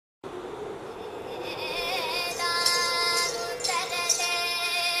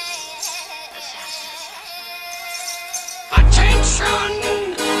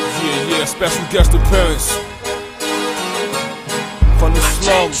special guest appearance from the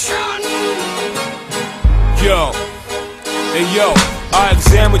slums. Yo, hey yo, I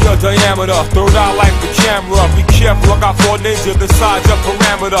examine your diameter, throw it out like the camera. Be careful, I got 4 ninjas inside your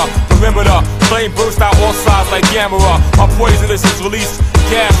parameter. Perimeter, flame burst out all sides like gamma. My poisonous is released,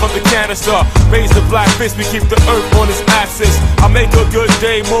 gas from the canister. Raise the black fist, we keep the earth on its axis. I make a good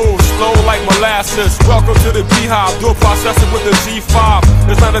day move, slow like molasses. Welcome to the beehive, dual processing with the Z5.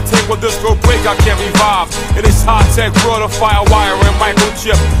 There's not a tape with this go break, I can't revive. It is high-tech, broader fire wire and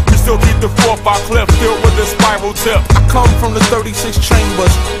microchip. We still keep the 4-5 clip filled with the spiral tip. I come from the 36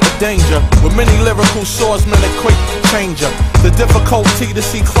 chambers of danger, with many lyrical swordsmen and quick changer. The difficulty to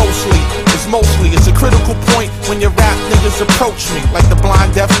see closely is mostly, it's a critical point when your rap niggas approach me like the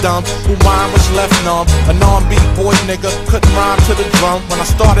blind deaf dumb who mind was left numb. A non-beat boy nigga couldn't rhyme to the drum. When I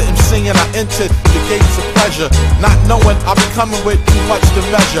started MCing, I entered the gates of pleasure, not knowing I'll be coming with too much to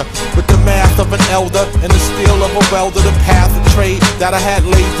measure. With the math of an elder and the steel of a welder, the path of trade that I had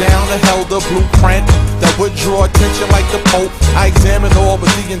laid down and held a blueprint that would draw attention like the Pope. I examined all with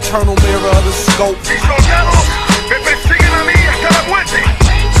the internal mirror of the scope. Mis soldados me persiguen a mí hasta la muerte.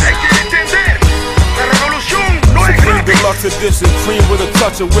 Hay que entender, la revolución no es Supreme gratis. deluxe edition, cream with a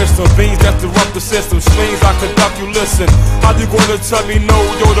touch of wisdom. Veins that disrupt the system, strings I conduct you listen. How you gonna tell me no,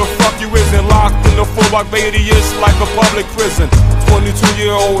 yo, the fuck you isn't? Locked in the 4-block radius like a public prison.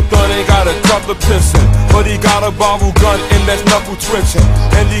 22-year-old thug ain't got a cup of pissing, but he got a bottle gun and that's knuckle twitching.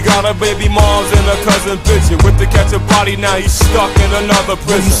 And he got a baby moms and a cousin bitching. With the catch a body, now he's stuck in another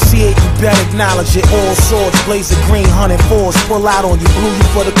When you prison. see it, you better acknowledge it. All swords, blaze of green, 104s. Pull out on you, blew you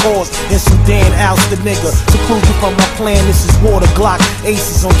for the cause. In Sudan, oust the nigga. To prove you from my plan, this is water Glock.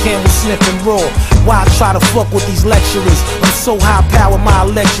 Aces on camel sniffing raw. Why try to fuck with these lecturers? I'm so high powered, my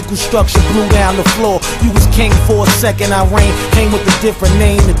electrical structure blew down the floor. You was king for a second, I reigned. Came with a different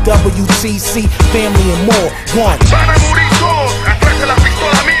name, the WTC, family and more. One. Van a morir todos atrás de la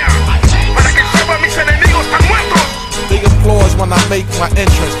pistola mía. Para que sepan mis enemigos están muertos. They applause when I make my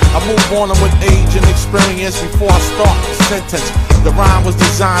entrance. I move on them with age and experience before I start the sentence. The rhyme was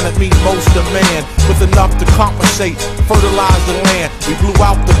designed to meet most demand, with enough to compensate, fertilize the land. We blew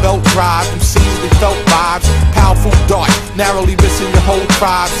out the belt drive, MCs they felt vibes. Powerful dart, narrowly missing your whole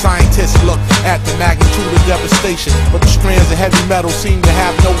tribe. Scientists look at the magnitude of devastation, but the strands of heavy metal seem to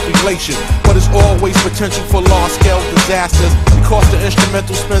have no relation. But it's always potential for large-scale disasters, because the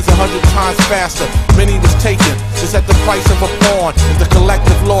instrumental spins 100 times faster. Many was taken, it's at the price of a pawn. If the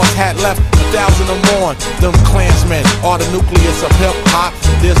collective loss had left 1,000 or more, them Klansmen are the nucleus of hip-hop.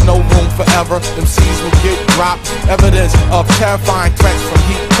 There's no room forever, MCs will get dropped. Evidence of terrifying threats from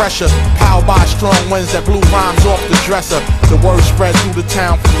heat pressure, powered by strong winds that blew rhymes off the dresser. The word spread through the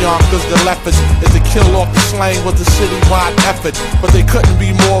town from Yonkers to Lefferts, is to kill off the slang was a citywide effort. But they couldn't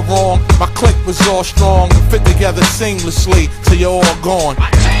be more wrong, my clique was all strong. We fit together seamlessly till you're all gone.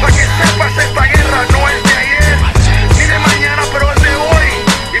 Para que sepas, esta guerra no es de ayer ni de mañana, pero es de hoy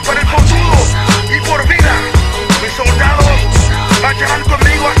y para el futuro y por vida. Mis soldados marcharán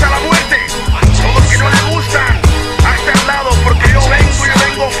conmigo hasta la muerte. Todos los que no le gustan, hasta el lado, porque yo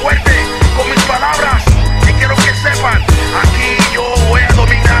vengo fuerte con mis palabras. Y quiero que sepan, aquí yo voy a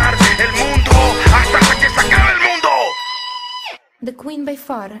dominar el mundo hasta que se acabe el mundo. The Queen by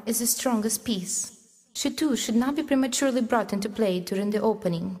far is the strongest piece. She too should not be prematurely brought into play during the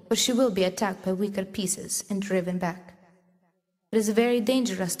opening, for she will be attacked by weaker pieces and driven back. It is very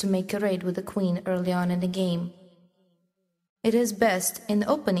dangerous to make a raid with the Queen early on in the game. It is best in the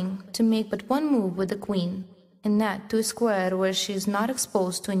opening to make but one move with the Queen, and that to a square where she is not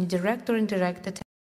exposed to any direct or indirect attack.